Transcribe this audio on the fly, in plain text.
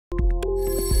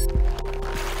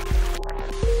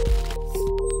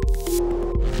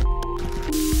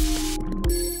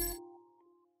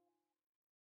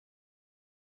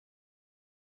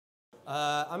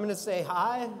I'm going to say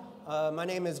hi. My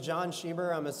name is John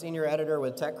Schieber. I'm a senior editor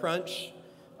with TechCrunch.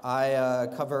 I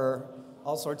cover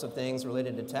all sorts of things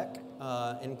related to tech,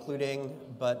 including,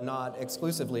 but not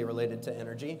exclusively related to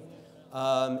energy.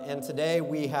 And today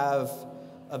we have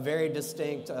a very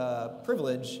distinct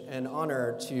privilege and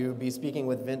honor to be speaking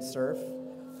with Vint Cerf,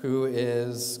 who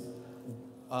is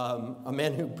a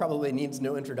man who probably needs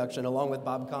no introduction, along with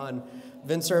Bob Kahn.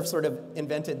 Vint Cerf sort of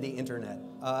invented the internet.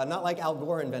 Not like Al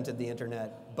Gore invented the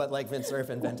internet, but like Vint Cerf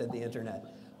invented the internet.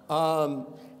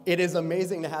 It is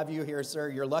amazing to have you here, sir.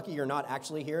 You're lucky you're not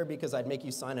actually here because I'd make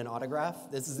you sign an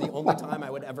autograph. This is the only time I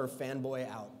would ever fanboy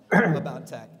out about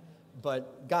tech.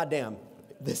 But goddamn,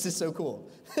 this is so cool.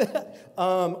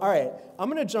 All right, I'm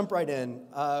going to jump right in.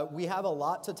 We have a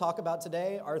lot to talk about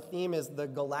today. Our theme is the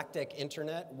Galactic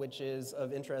Internet, which is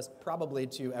of interest probably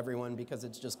to everyone because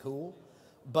it's just cool.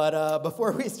 But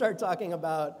before we start talking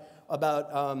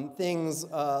about things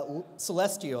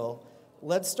celestial,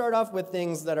 let's start off with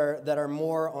things that are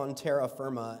more on terra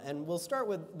firma, and we'll start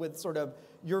with sort of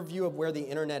your view of where the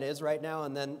internet is right now,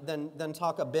 and then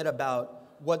talk a bit about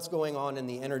what's going on in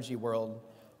the energy world.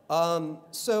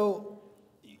 So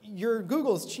you're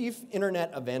Google's Chief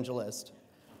Internet Evangelist.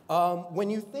 When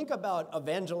you think about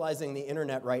evangelizing the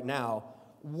internet right now,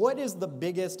 what is the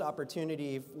biggest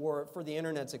opportunity for the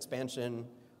internet's expansion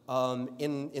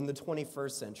in the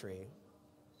 21st century?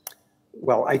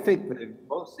 Well, I think the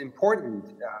most important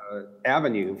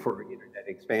avenue for internet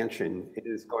expansion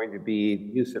is going to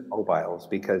be use of mobiles,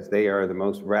 because they are the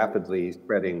most rapidly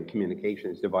spreading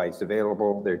communications device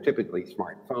available. They're typically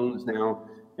smartphones now,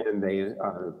 and they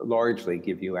largely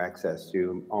give you access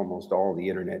to almost all the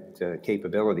internet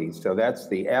capabilities. So that's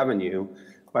the avenue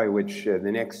by which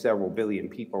the next several billion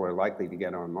people are likely to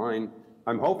get online.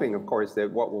 I'm hoping, of course,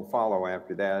 that what will follow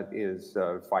after that is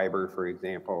fiber, for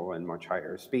example, and much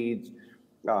higher speeds,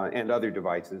 and other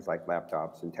devices like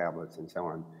laptops and tablets and so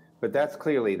on. But that's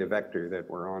clearly the vector that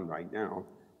we're on right now.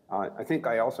 I think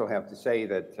I also have to say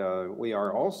that we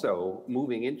are also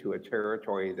moving into a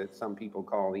territory that some people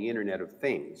call the Internet of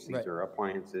Things. These are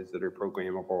appliances that are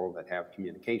programmable, that have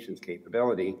communications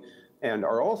capability, and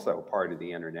are also part of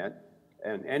the internet.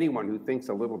 And anyone who thinks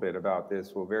a little bit about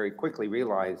this will very quickly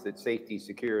realize that safety,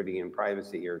 security, and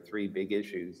privacy are three big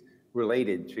issues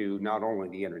related to not only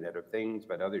the Internet of Things,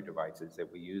 but other devices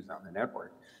that we use on the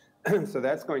network. So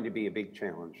that's going to be a big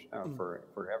challenge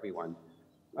for everyone.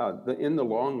 In the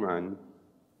long run,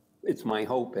 it's my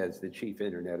hope as the Chief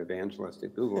Internet Evangelist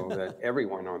at Google that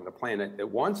everyone on the planet that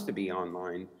wants to be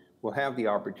online will have the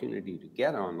opportunity to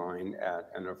get online at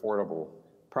an affordable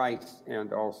price,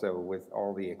 and also with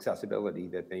all the accessibility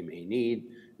that they may need,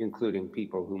 including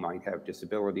people who might have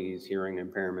disabilities, hearing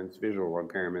impairments, visual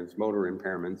impairments, motor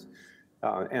impairments,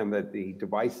 and that the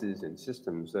devices and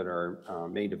systems that are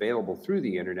made available through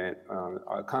the internet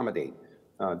accommodate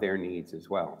their needs as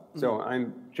well. So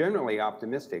I'm generally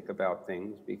optimistic about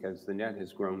things because the net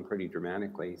has grown pretty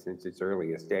dramatically since its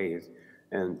earliest days,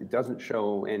 and it doesn't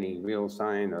show any real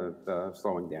sign of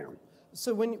slowing down.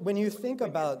 So when you think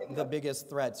about the biggest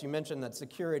threats, you mentioned that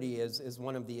security is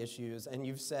one of the issues, and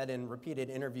you've said in repeated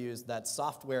interviews that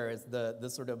software is the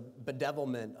sort of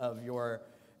bedevilment of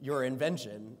your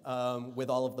invention with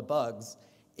all of the bugs.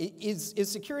 Is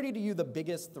security to you the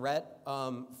biggest threat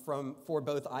for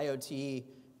both IoT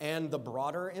and the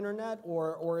broader internet,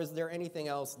 or is there anything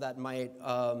else that might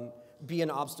be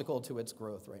an obstacle to its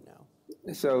growth right now?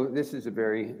 So this is a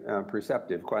very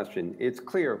perceptive question. It's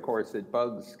clear, of course, that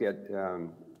bugs get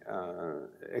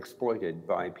exploited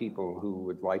by people who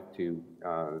would like to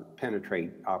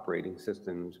penetrate operating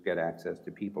systems, get access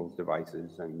to people's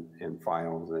devices and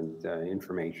files and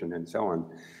information and so on.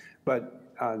 But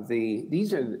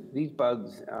these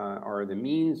bugs are the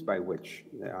means by which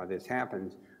this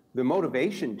happens. The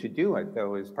motivation to do it,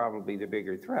 though, is probably the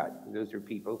bigger threat. Those are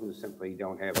people who simply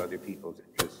don't have other people's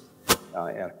interests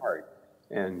at heart,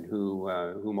 and who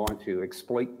want to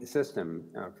exploit the system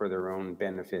for their own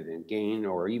benefit and gain,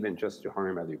 or even just to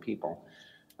harm other people.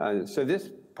 So this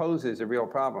poses a real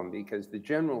problem because the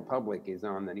general public is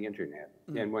on the internet.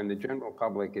 And when the general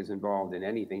public is involved in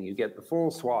anything, you get the full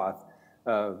swath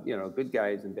of good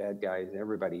guys and bad guys,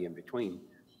 everybody in between.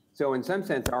 So in some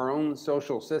sense, our own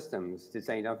social systems, to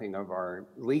say nothing of our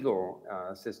legal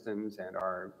systems and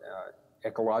our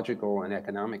ecological and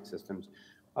economic systems,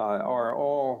 are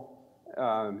all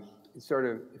sort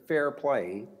of fair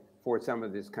play for some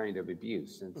of this kind of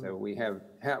abuse. And so we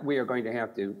are going to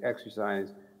have to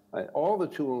exercise all the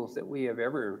tools that we have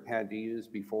ever had to use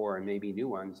before, and maybe new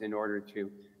ones, in order to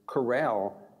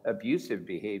corral abusive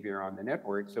behavior on the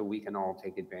network so we can all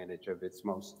take advantage of its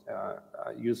most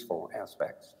useful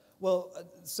aspects. Well,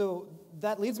 so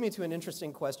that leads me to an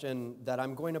interesting question that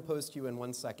I'm going to pose to you in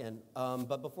 1 second.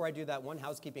 But before I do that, one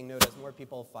housekeeping note as more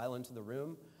people file into the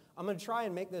room. I'm going to try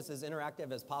and make this as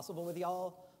interactive as possible with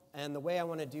y'all. And the way I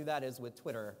want to do that is with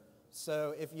Twitter.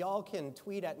 So if y'all can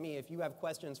tweet at me if you have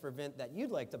questions for Vint that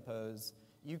you'd like to pose,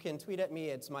 you can tweet at me.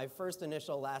 It's my first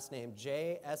initial last name,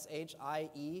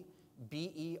 JSHIEBER.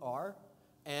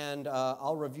 And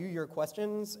I'll review your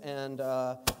questions and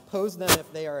pose them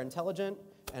if they are intelligent,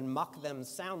 and mock them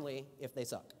soundly if they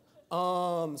suck.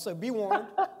 So be warned,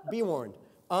 be warned.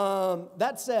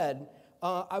 That said,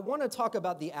 I want to talk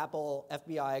about the Apple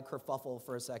FBI kerfuffle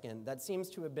for a second. That seems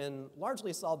to have been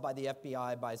largely solved by the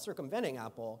FBI by circumventing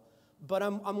Apple. But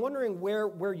I'm wondering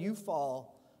where you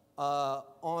fall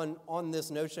on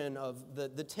this notion of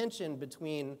the tension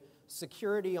between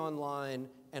security online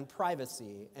and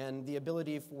privacy, and the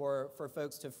ability for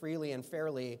folks to freely and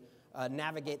fairly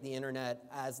navigate the internet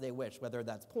as they wish, whether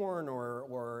that's porn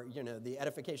or the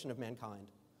edification of mankind.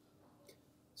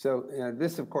 So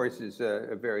this, of course, is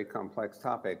a very complex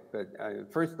topic. But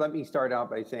first, let me start out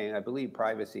by saying I believe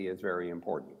privacy is very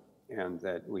important, and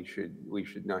that we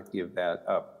should not give that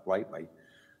up lightly.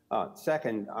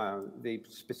 Second, the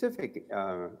specific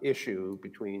issue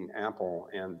between Apple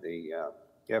and the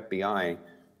FBI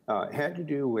had to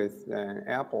do with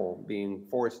Apple being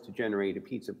forced to generate a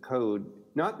piece of code,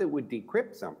 not that would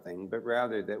decrypt something, but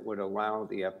rather that would allow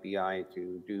the FBI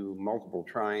to do multiple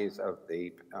tries of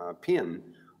the PIN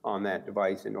on that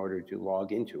device in order to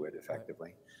log into it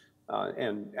effectively.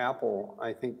 And Apple,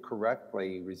 I think,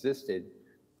 correctly resisted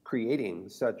creating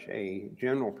such a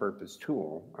general purpose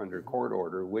tool under court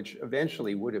order, which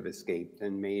eventually would have escaped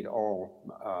and made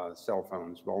all cell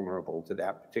phones vulnerable to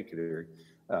that particular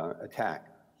attack.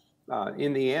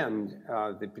 In the end,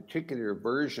 the particular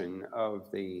version of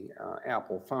the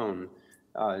Apple phone,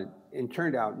 it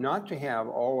turned out not to have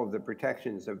all of the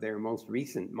protections of their most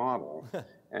recent model.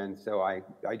 And so I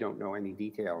don't know any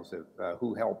details of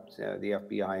who helped the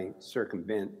FBI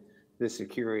circumvent the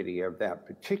security of that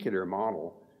particular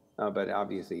model, but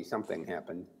obviously something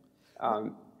happened.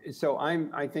 So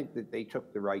I think that they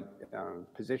took the right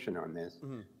position on this.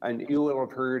 Mm-hmm. And you will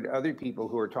have heard other people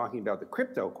who are talking about the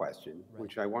crypto question, right,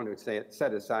 which I want to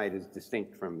set aside as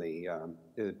distinct from the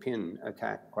PIN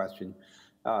attack question.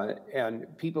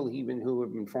 And people even who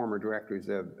have been former directors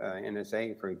of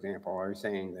NSA, for example, are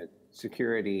saying that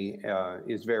security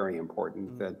is very important,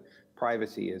 mm-hmm, that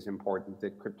privacy is important,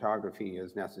 that cryptography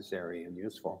is necessary and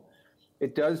useful.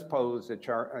 It does pose a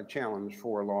challenge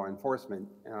for law enforcement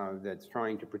that's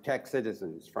trying to protect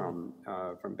citizens from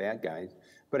bad guys.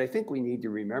 But I think we need to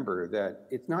remember that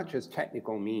it's not just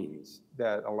technical means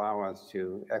that allow us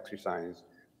to exercise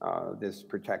this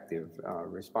protective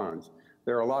response.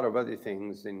 There are a lot of other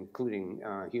things, including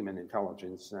human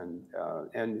intelligence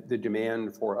and the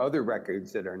demand for other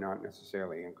records that are not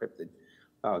necessarily encrypted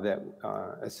that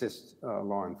assist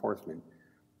law enforcement.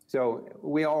 So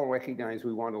we all recognize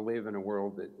we want to live in a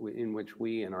world in which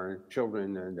we and our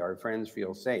children and our friends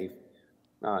feel safe.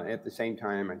 At the same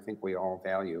time, I think we all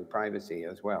value privacy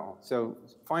as well. So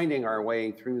finding our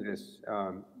way through this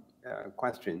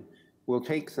question will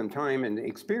take some time and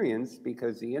experience,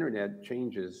 because the internet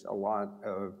changes a lot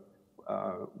of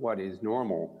what is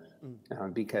normal,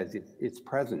 because its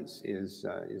presence is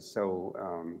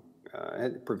so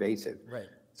pervasive. Right.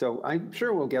 So I'm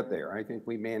sure we'll get there. I think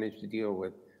we managed to deal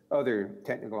with other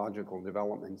technological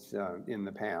developments in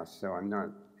the past, so I'm not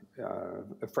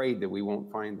afraid that we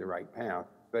won't find the right path,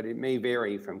 but it may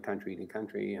vary from country to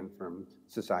country and from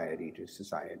society to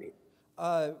society.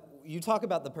 You talk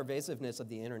about the pervasiveness of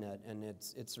the internet and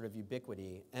its sort of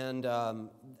ubiquity, and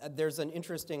there's an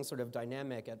interesting sort of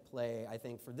dynamic at play, I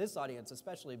think, for this audience,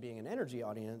 especially being an energy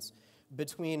audience,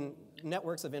 between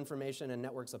networks of information and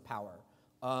networks of power.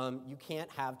 You can't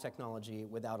have technology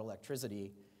without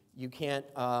electricity. You can't,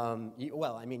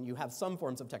 you have some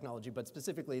forms of technology, but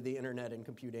specifically the internet and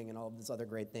computing and all of these other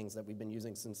great things that we've been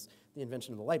using since the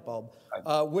invention of the light bulb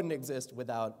wouldn't exist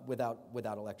without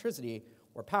electricity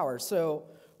or power. So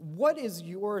what is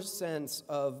your sense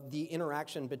of the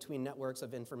interaction between networks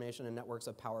of information and networks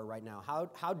of power right now?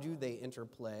 How do they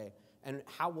interplay, and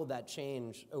how will that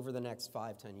change over the next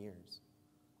 5-10 years?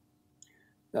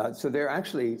 So there are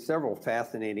actually several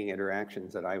fascinating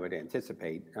interactions that I would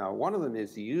anticipate. One of them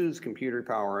is to use computer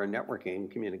power and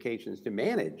networking communications to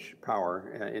manage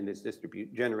power in this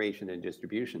generation and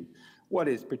distribution. What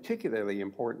is particularly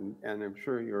important, and I'm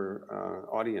sure your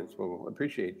audience will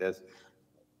appreciate this,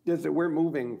 is that we're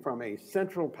moving from a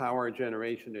central power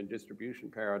generation and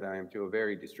distribution paradigm to a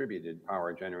very distributed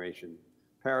power generation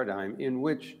paradigm, in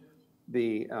which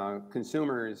the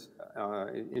consumers,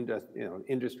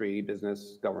 industry,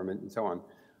 business, government, and so on,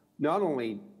 not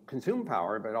only consume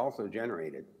power, but also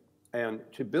generate it. And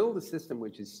to build a system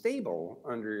which is stable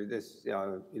under this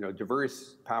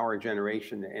diverse power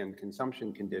generation and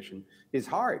consumption condition is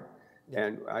hard. Yeah.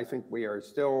 And I think we are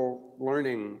still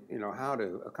learning how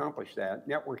to accomplish that.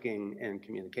 Networking and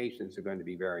communications are going to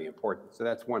be very important. So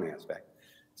that's one aspect.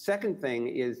 Second thing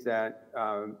is that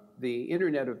the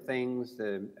Internet of Things,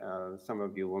 some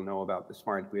of you will know about the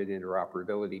Smart Grid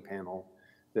Interoperability Panel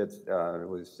that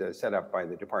was set up by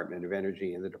the Department of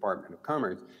Energy and the Department of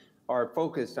Commerce, are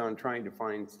focused on trying to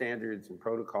find standards and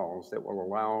protocols that will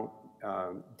allow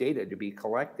data to be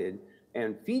collected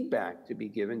and feedback to be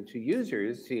given to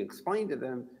users to explain to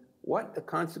them what the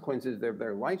consequences of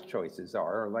their life choices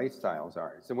are or lifestyles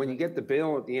are. So when you get the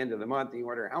bill at the end of the month and you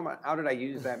wonder, how did I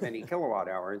use that many kilowatt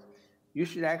hours? You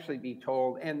should actually be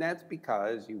told, and that's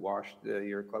because you washed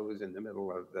your clothes in the middle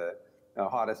of the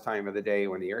hottest time of the day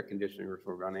when the air conditioners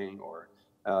were running, or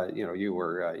you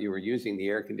were using the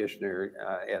air conditioner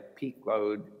at peak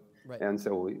load, right. And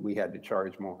so we had to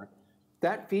charge more.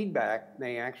 That feedback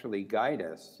may actually guide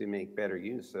us to make better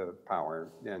use of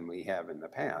power than we have in the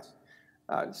past.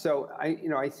 So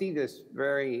I see this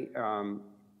very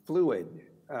fluid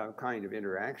kind of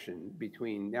interaction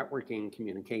between networking,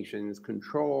 communications,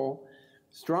 control,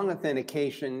 strong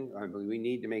authentication. We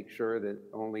need to make sure that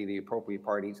only the appropriate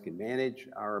parties can manage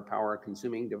our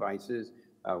power-consuming devices.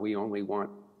 We only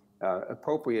want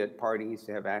appropriate parties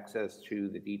to have access to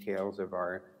the details of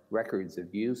our records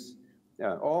of use.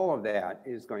 All of that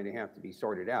is going to have to be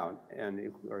sorted out,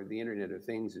 and the Internet of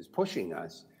Things is pushing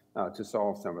us to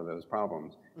solve some of those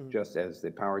problems, just as the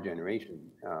power generation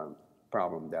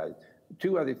problem does.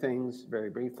 Two other things, very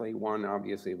briefly. One,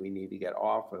 obviously, we need to get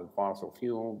off of fossil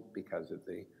fuel because of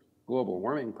the global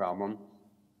warming problem.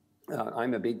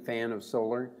 I'm a big fan of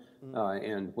solar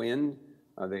and wind.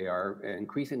 They are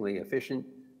increasingly efficient.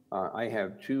 I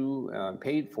have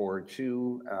paid for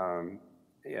two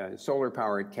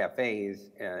solar-powered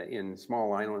cafes in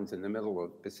small islands in the middle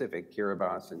of Pacific,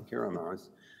 Kiribati and Kirimas,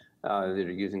 that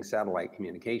are using satellite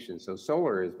communication. So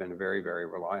solar has been very, very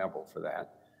reliable for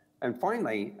that. And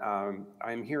finally,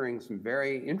 I'm hearing some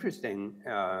very interesting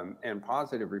and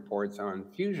positive reports on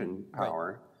fusion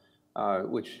power, right.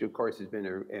 Which of course has been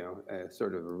a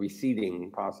sort of a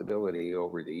receding possibility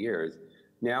over the years.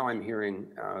 Now I'm hearing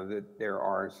that there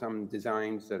are some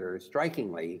designs that are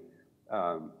strikingly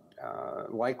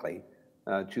likely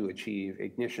to achieve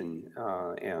ignition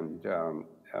and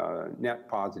net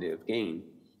positive gain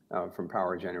from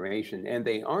power generation, and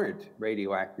they aren't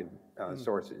radioactive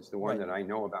sources. The one that I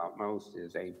know about most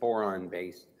is a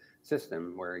boron-based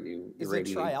system where you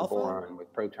irradiate the boron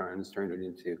with protons, turn it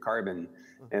into carbon,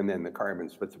 and then the carbon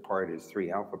splits apart as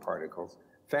 3 alpha particles.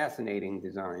 Fascinating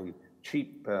design,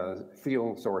 cheap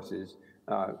fuel sources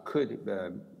could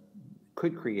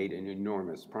create an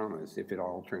enormous promise if it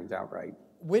all turns out right.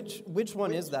 Which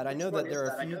one is that? I know that there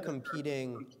are a few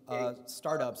competing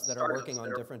startups that are working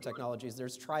on different technologies.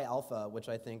 There's Tri-Alpha, which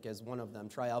I think is one of them,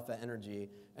 Tri-Alpha Energy,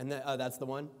 and that's the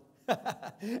one?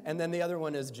 And then the other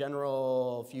one is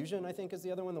General Fusion, I think is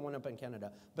the other one, the one up in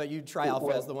Canada. But Tri-Alpha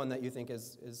is the one that you think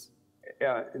is...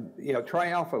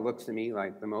 Tri-Alpha looks to me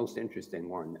like the most interesting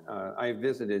one. I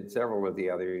visited several of the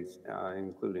others,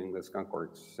 including the Skunk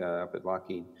Works up at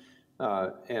Lockheed.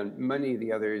 And many of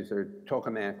the others are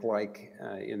tokamak-like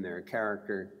in their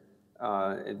character.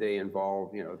 They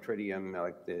involve, tritium,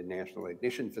 like the National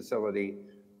Ignition Facility,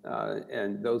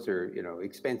 and those are,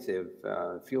 expensive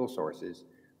fuel sources,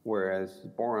 whereas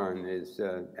boron is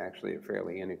actually a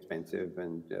fairly inexpensive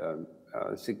and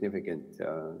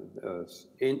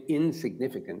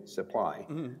insignificant supply.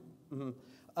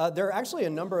 There are actually a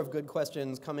number of good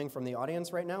questions coming from the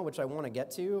audience right now, which I want to get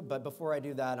to, but before I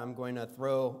do that, I'm going to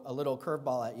throw a little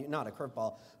curveball at you. Not a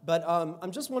curveball, but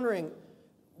I'm just wondering,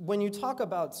 when you talk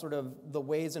about sort of the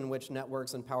ways in which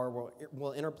networks and power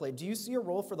will interplay, do you see a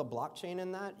role for the blockchain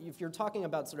in that? If you're talking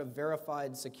about sort of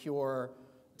verified, secure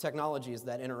technologies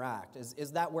that interact,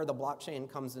 is that where the blockchain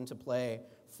comes into play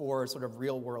for sort of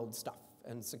real-world stuff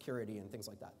and security and things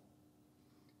like that?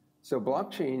 So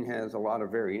blockchain has a lot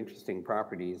of very interesting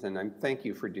properties, and thank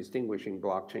you for distinguishing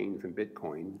blockchain from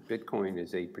Bitcoin. Bitcoin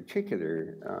is a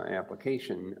particular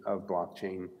application of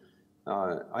blockchain.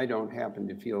 I don't happen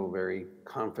to feel very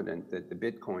confident that the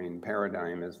Bitcoin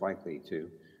paradigm is likely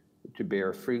to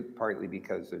bear fruit, partly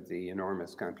because of the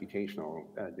enormous computational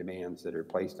demands that are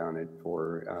placed on it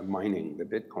for mining the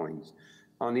Bitcoins.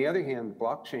 On the other hand,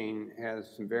 blockchain has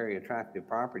some very attractive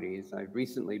properties. I've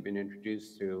recently been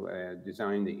introduced to a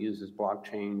design that uses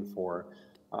blockchain for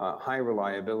high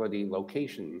reliability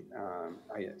location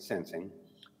sensing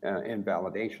and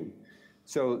validation.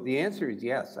 So the answer is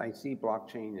yes, I see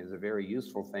blockchain as a very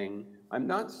useful thing. I'm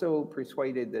not so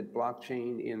persuaded that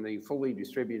blockchain in the fully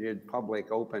distributed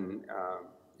public open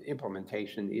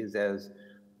implementation is as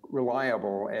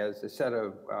reliable as a set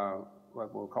of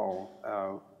what we'll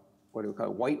call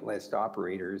whitelist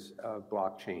operators of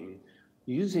blockchain,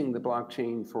 using the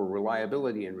blockchain for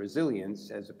reliability and resilience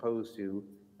as opposed to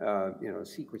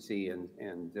secrecy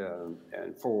and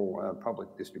full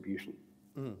public distribution.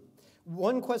 Mm.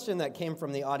 One question that came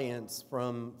from the audience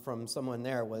from someone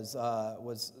there was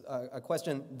a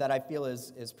question that I feel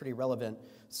is pretty relevant.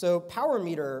 So Power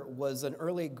Meter was an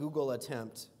early Google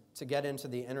attempt to get into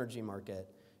the energy market.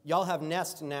 Y'all have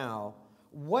Nest now.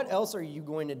 What else are you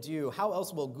going to do? How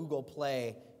else will Google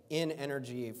play in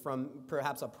energy from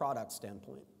perhaps a product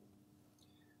standpoint?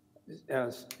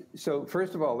 So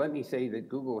first of all, let me say that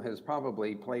Google has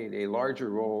probably played a larger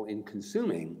role in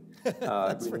consuming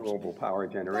renewable power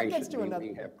generation.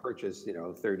 We have purchased,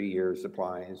 30-year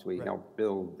supplies. We helped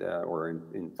build or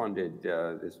funded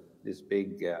this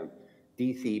big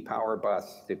DC power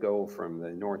bus to go from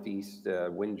the Northeast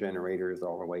wind generators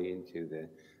all the way into the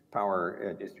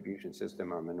power distribution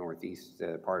system on the Northeast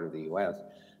part of the U.S.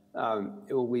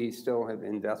 We still have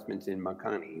investments in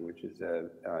Makani, which is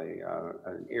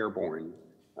an airborne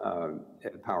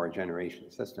power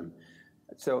generation system.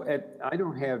 So I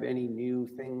don't have any new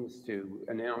things to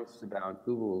announce about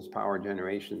Google's power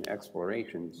generation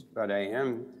explorations, but I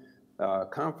am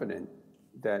confident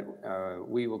that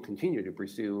we will continue to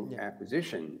pursue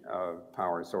acquisition of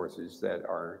power sources that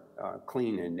are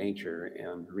clean in nature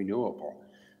and renewable.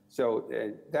 So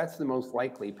that's the most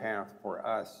likely path for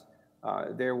us.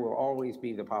 There will always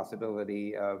be the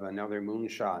possibility of another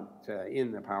moonshot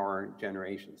in the power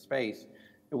generation space.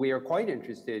 We are quite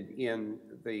interested in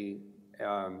the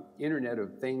Internet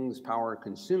of Things power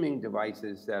consuming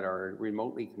devices that are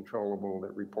remotely controllable,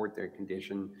 that report their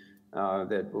condition,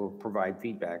 that will provide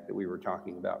feedback that we were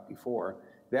talking about before.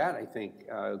 That, I think,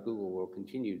 Google will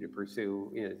continue to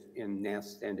pursue in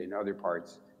Nest and in other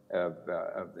parts of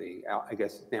the, I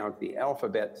guess now the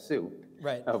alphabet soup,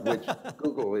 right. Of which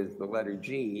Google is the letter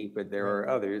G, but there are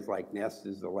others like Nest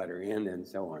is the letter N and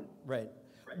so on. Right.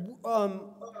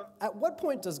 At what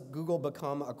point does Google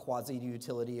become a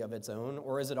quasi-utility of its own,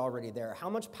 or is it already there? How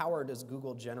much power does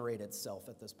Google generate itself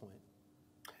at this point?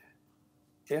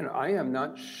 And I am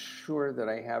not sure that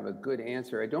I have a good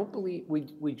answer. I don't believe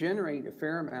we generate a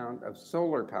fair amount of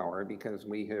solar power because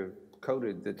we have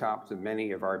coated the tops of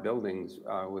many of our buildings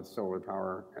with solar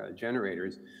power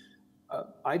generators.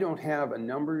 I don't have a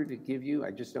number to give you.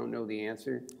 I just don't know the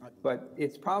answer. But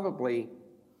it's probably,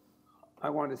 I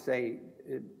want to say,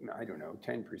 I don't know,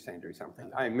 10% or something.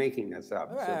 I'm making this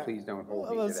up, so please don't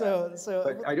hold me to that.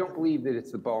 But I don't believe that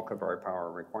it's the bulk of our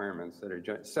power requirements that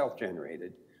are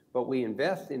self-generated. But we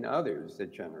invest in others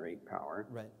that generate power.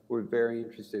 Right. We're very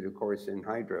interested, of course, in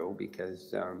hydro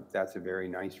because that's a very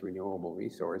nice renewable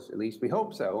resource. At least we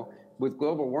hope so. With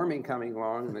global warming coming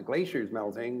along and the glaciers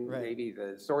melting, maybe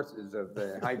the sources of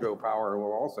the hydropower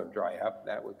will also dry up.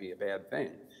 That would be a bad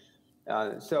thing.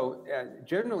 So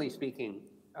generally speaking,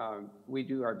 we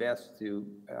do our best to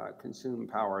consume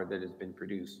power that has been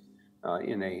produced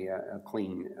in a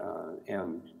clean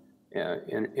and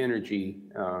energy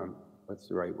what's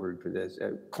the right word for this?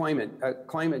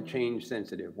 Climate change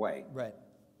sensitive way. Right,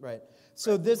 right.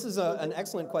 So this is an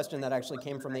excellent question that actually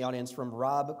came from the audience from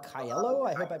Rob Caiello.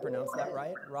 I hope I pronounced that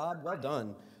right. Rob, well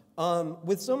done.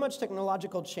 With so much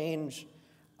technological change,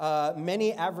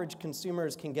 many average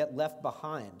consumers can get left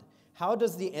behind. How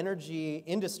does the energy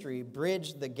industry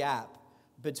bridge the gap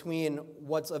between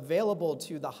what's available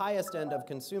to the highest end of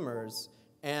consumers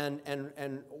and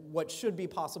what should be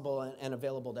possible and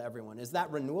available to everyone? Is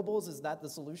that renewables? Is that the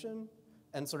solution?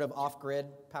 And sort of off-grid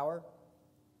power?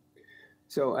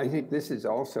 So I think this is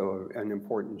also an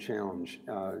important challenge.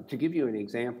 To give you an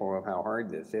example of how hard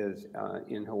this is,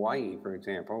 in Hawaii, for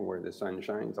example, where the sun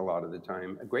shines a lot of the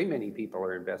time, a great many people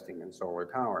are investing in solar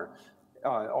power,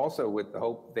 also with the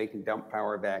hope they can dump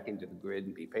power back into the grid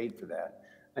and be paid for that.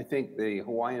 I think the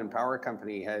Hawaiian Power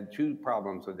Company had two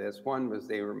problems with this. One was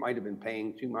they might have been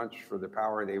paying too much for the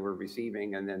power they were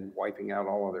receiving and then wiping out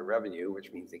all of their revenue,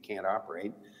 which means they can't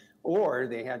operate. Or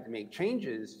they had to make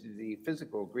changes to the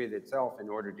physical grid itself in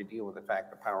order to deal with the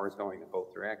fact that power is going in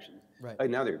both directions. Right.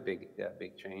 Another big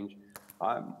change.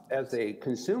 As a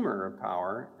consumer of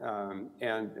power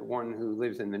and one who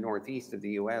lives in the Northeast of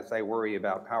the US, I worry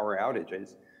about power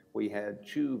outages. We had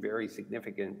two very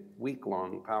significant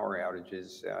week-long power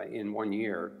outages in 1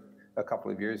 year a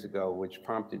couple of years ago, which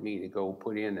prompted me to go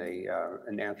put in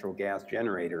a natural gas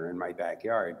generator in my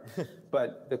backyard.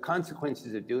 But the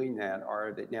consequences of doing that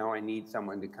are that now I need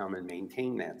someone to come and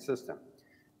maintain that system.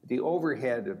 The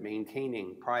overhead of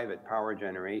maintaining private power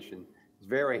generation is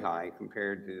very high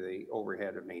compared to the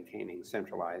overhead of maintaining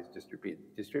centralized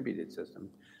distributed system.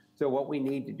 So what we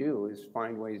need to do is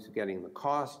find ways of getting the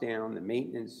cost down, the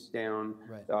maintenance down,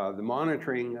 right. The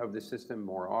monitoring of the system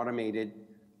more automated,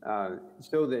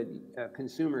 so that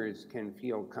consumers can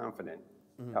feel confident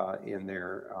in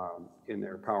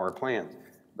their power plants.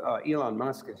 Elon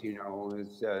Musk, as you know,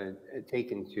 is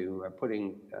taken to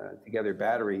putting together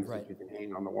batteries right. that you can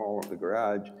hang on the wall of the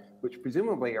garage, which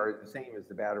presumably are the same as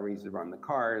the batteries that run the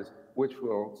cars, which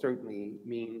will certainly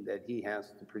mean that he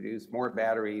has to produce more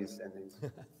batteries and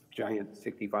this giant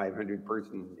 6,500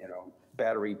 person,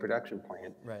 battery production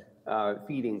plant, right.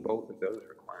 Feeding both of those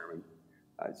requirements.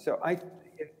 So I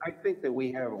think that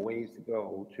we have a ways to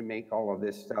go to make all of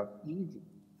this stuff easy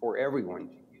for everyone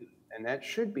to use, and that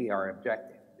should be our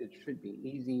objective. It should be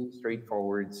easy,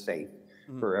 straightforward, safe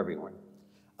for everyone.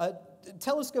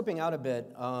 Telescoping out a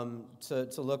bit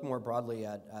to look more broadly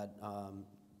at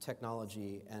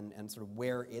technology and sort of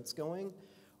where it's going,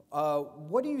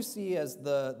 what do you see as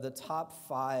the top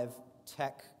 5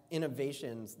 tech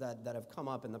innovations that have come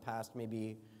up in the past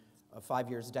maybe 5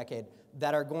 years, decade,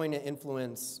 that are going to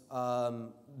influence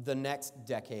the next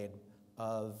decade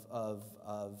of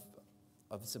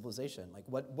civilization? Like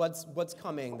what's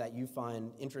coming that you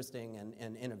find interesting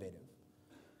and innovative?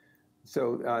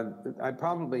 So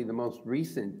probably the most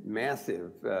recent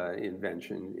massive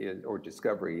invention or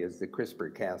discovery is the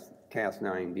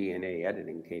CRISPR-Cas9 DNA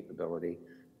editing capability.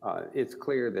 It's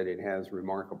clear that it has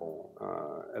remarkable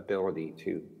ability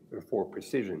for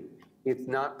precision. It's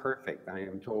not perfect. I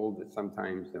am told that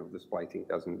sometimes the splicing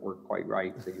doesn't work quite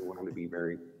right, so you want to be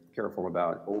very careful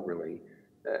about over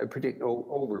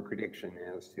prediction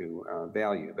as to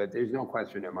value. But there's no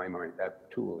question in my mind that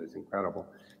tool is incredible.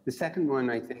 The second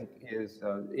one, I think, is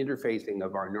interfacing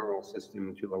of our neural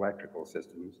system to electrical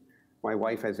systems. My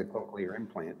wife has a cochlear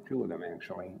implant, 2 of them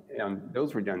actually, and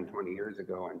those were done 20 years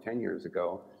ago and 10 years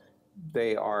ago.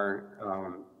 They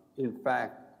are, in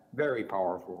fact, very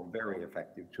powerful, very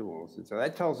effective tools. And so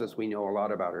that tells us we know a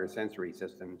lot about our sensory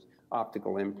systems.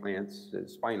 Optical implants,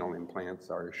 spinal implants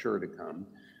are sure to come.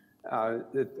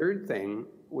 The third thing,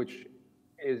 which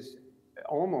is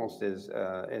almost as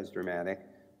dramatic,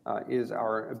 is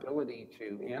our ability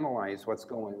to analyze what's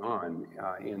going on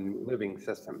in living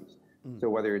systems. So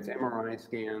whether it's MRI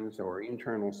scans or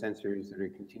internal sensors that are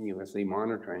continuously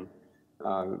monitoring,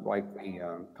 like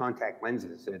the contact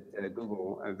lenses that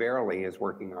Google Verily is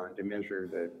working on to measure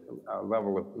the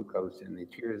level of glucose in the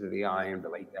tears of the eye and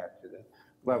relate that to the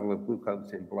level of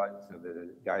glucose in blood, so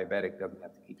the diabetic doesn't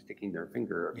have to keep sticking their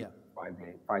finger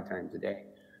 5 times a day.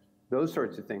 Those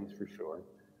sorts of things for sure.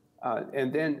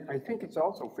 And then I think it's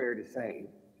also fair to say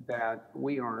that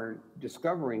we are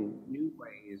discovering new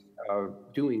ways of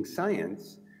doing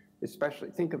science, especially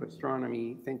think of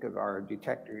astronomy, think of our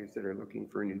detectors that are looking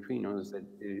for neutrinos that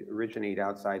originate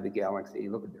outside the galaxy.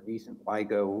 Look at the recent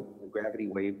LIGO gravity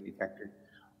wave detector.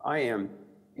 I am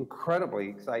incredibly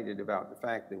excited about the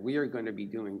fact that we are going to be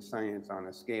doing science on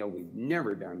a scale we've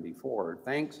never done before,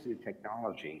 thanks to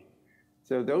technology.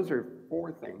 So those are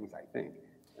 4 things, I think.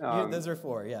 Those are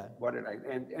 4, yeah. What did I,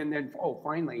 and then,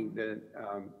 finally, the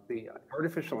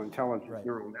artificial intelligence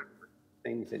neural network,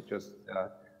 things that just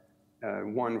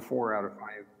won 4 out of 5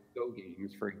 Go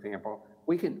games, for example.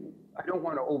 I don't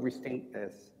want to overstate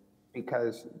this,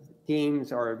 because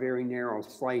games are a very narrow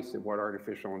slice of what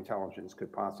artificial intelligence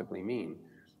could possibly mean.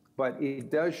 But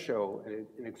it does show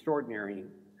an extraordinary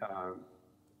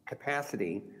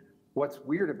capacity. What's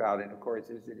weird about it, of course,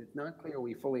 is that it's not clear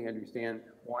we fully understand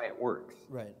why it works.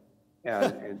 Right.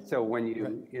 And so when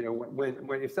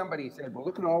when if somebody said, well,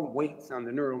 look at all the weights on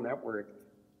the neural network,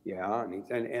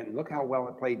 and look how well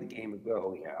it played the game of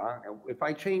Go, if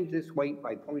I change this weight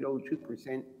by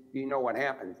 0.02%, you know what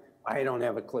happens? I don't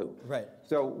have a clue. Right.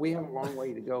 So we have a long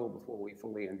way to go before we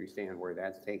fully understand where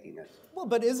that's taking us. Well,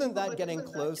 but isn't that getting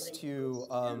close to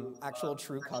actual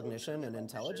true cognition and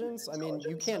intelligence? I mean,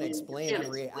 you can't explain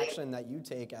every action that you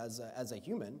take as a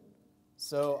human.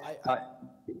 So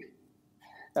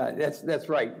that's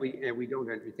right. We don't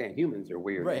understand. Humans are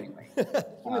weird anyway.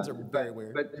 Humans are very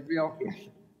weird. But the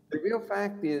real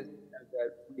fact is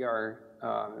that we are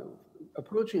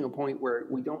approaching a point where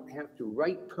we don't have to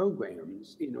write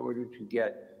programs in order to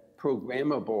get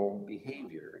programmable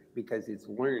behavior, because it's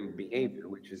learned behavior,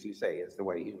 which, as you say, is the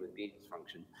way human beings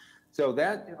function. So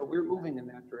that we're moving in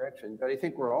that direction. But I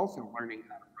think we're also learning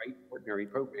how to write ordinary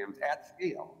programs at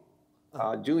scale.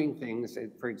 doing things,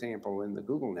 for example, in the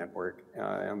Google network,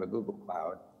 on the Google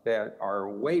Cloud, that are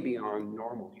way beyond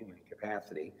normal human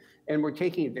capacity. And we're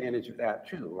taking advantage of that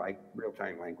too, like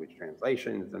real-time language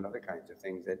translations and other kinds of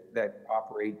things that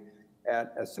operate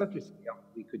at such a scale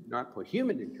we could not put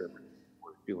human interpreters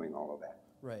for doing all of that.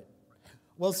 Right.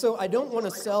 Well, so I don't want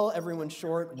to sell everyone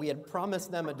short. We had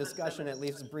promised them a discussion, at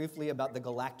least briefly, about the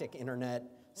galactic internet.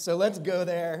 So let's go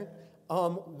there.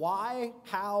 Why,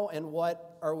 how, and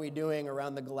what are we doing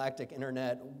around the galactic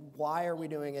internet? Why are we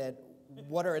doing it?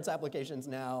 What are its applications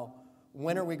now?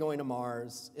 When are we going to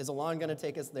Mars? Is Elon going to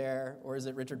take us there? Or is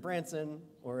it Richard Branson?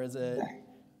 Or is it,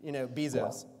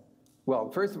 Bezos?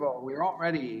 Well, first of all, we're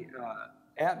already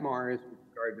at Mars with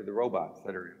regard to the robots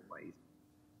that are in place.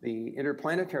 The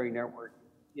interplanetary network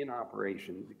in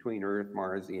operation between Earth,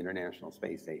 Mars, the International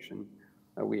Space Station.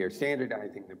 We are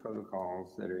standardizing the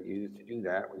protocols that are used to do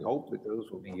that. We hope that those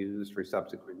will be used for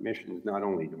subsequent missions, not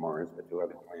only to Mars, but to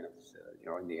other planets,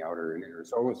 in the outer and inner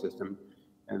solar system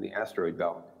and the asteroid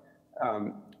belt.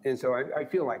 And so I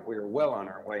feel like we're well on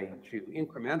our way to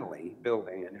incrementally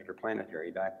building an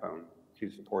interplanetary backbone to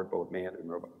support both manned and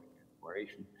robotic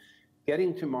exploration.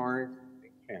 Getting to Mars is a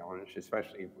big challenge,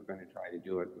 especially if we're going to try to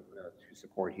do it to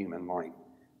support human life.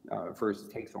 First,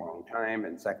 it takes a long time,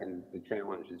 and second, the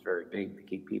challenge is very big to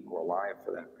keep people alive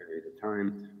for that period of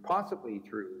time, possibly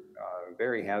through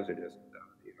very hazardous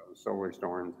solar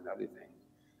storms and other things.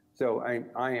 So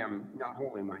I am not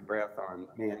holding my breath on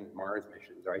manned Mars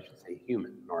missions, or I should say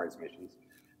human Mars missions.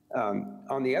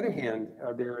 On the other hand,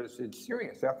 there is a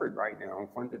serious effort right now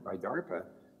funded by DARPA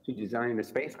to design a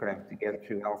spacecraft to get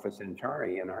to Alpha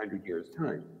Centauri in 100 years'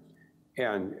 time.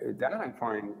 And that I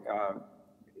find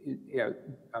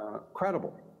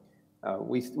credible.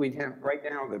 We have right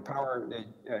now the power,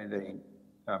 the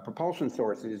propulsion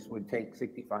sources would take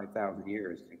 65,000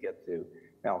 years to get to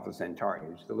Alpha Centauri,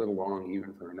 which is a little long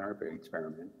even for an DARPA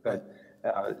experiment. But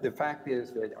the fact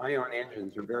is that ion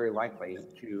engines are very likely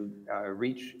to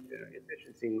reach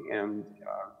efficiency and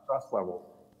thrust level,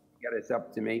 get us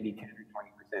up to maybe 10 or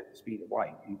 20% the speed of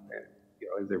light,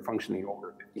 as they're functioning over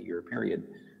a 50-year period.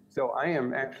 So I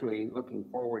am actually looking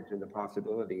forward to the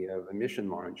possibility of a mission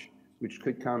launch, which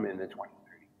could come in the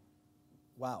 2030s.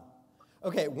 Wow.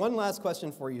 Okay, one last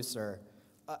question for you, sir.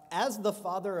 As the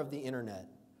father of the internet,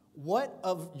 what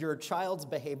of your child's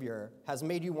behavior has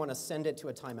made you want to send it to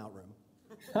a timeout room?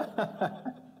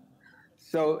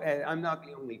 So I'm not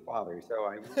the only father, so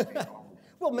I would say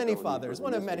well, many fathers,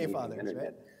 one of many fathers,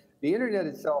 right? The internet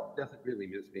itself doesn't really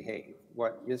misbehave.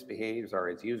 What misbehaves are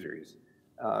its users.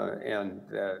 It's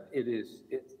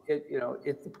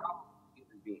the problem of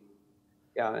human beings.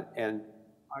 And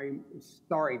I'm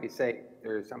sorry to say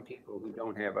there are some people who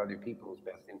don't have other people's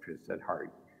best interests at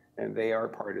heart. And they are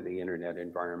part of the internet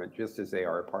environment, just as they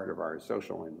are a part of our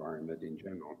social environment in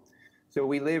general. So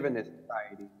we live in a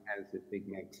society that has this big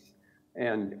mix,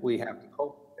 and we have to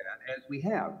cope with that, as we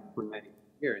have for many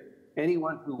years.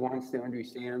 Anyone who wants to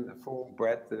understand the full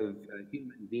breadth of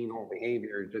human venal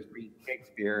behavior, just read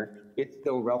Shakespeare. It's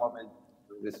still relevant.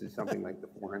 This is something like the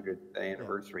 400th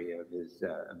anniversary of his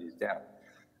death.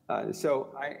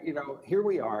 So here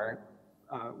we are.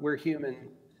 We're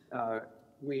human.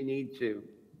 We need to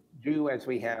do as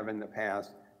we have in the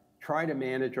past. Try to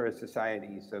manage our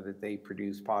society so that they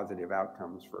produce positive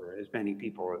outcomes for as many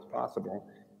people as possible,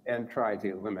 and try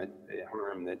to limit the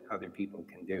harm that other people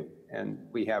can do. And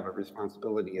we have a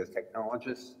responsibility as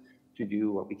technologists to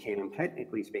do what we can,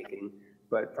 technically speaking,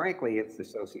 but frankly, it's the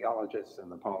sociologists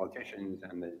and the politicians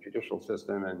and the judicial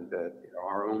system and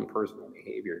our own personal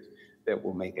behaviors that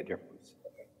will make a difference.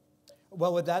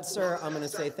 Well, with that, sir, I'm going to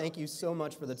say thank you so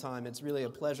much for the time. It's really a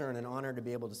pleasure and an honor to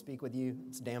be able to speak with you.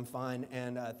 It's damn fun.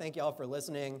 And thank you all for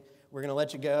listening. We're going to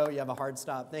let you go. You have a hard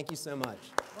stop. Thank you so much.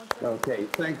 Okay,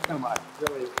 thanks so much.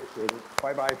 Really appreciate it.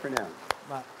 Bye-bye for now.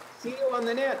 Bye. See you on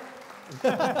the net.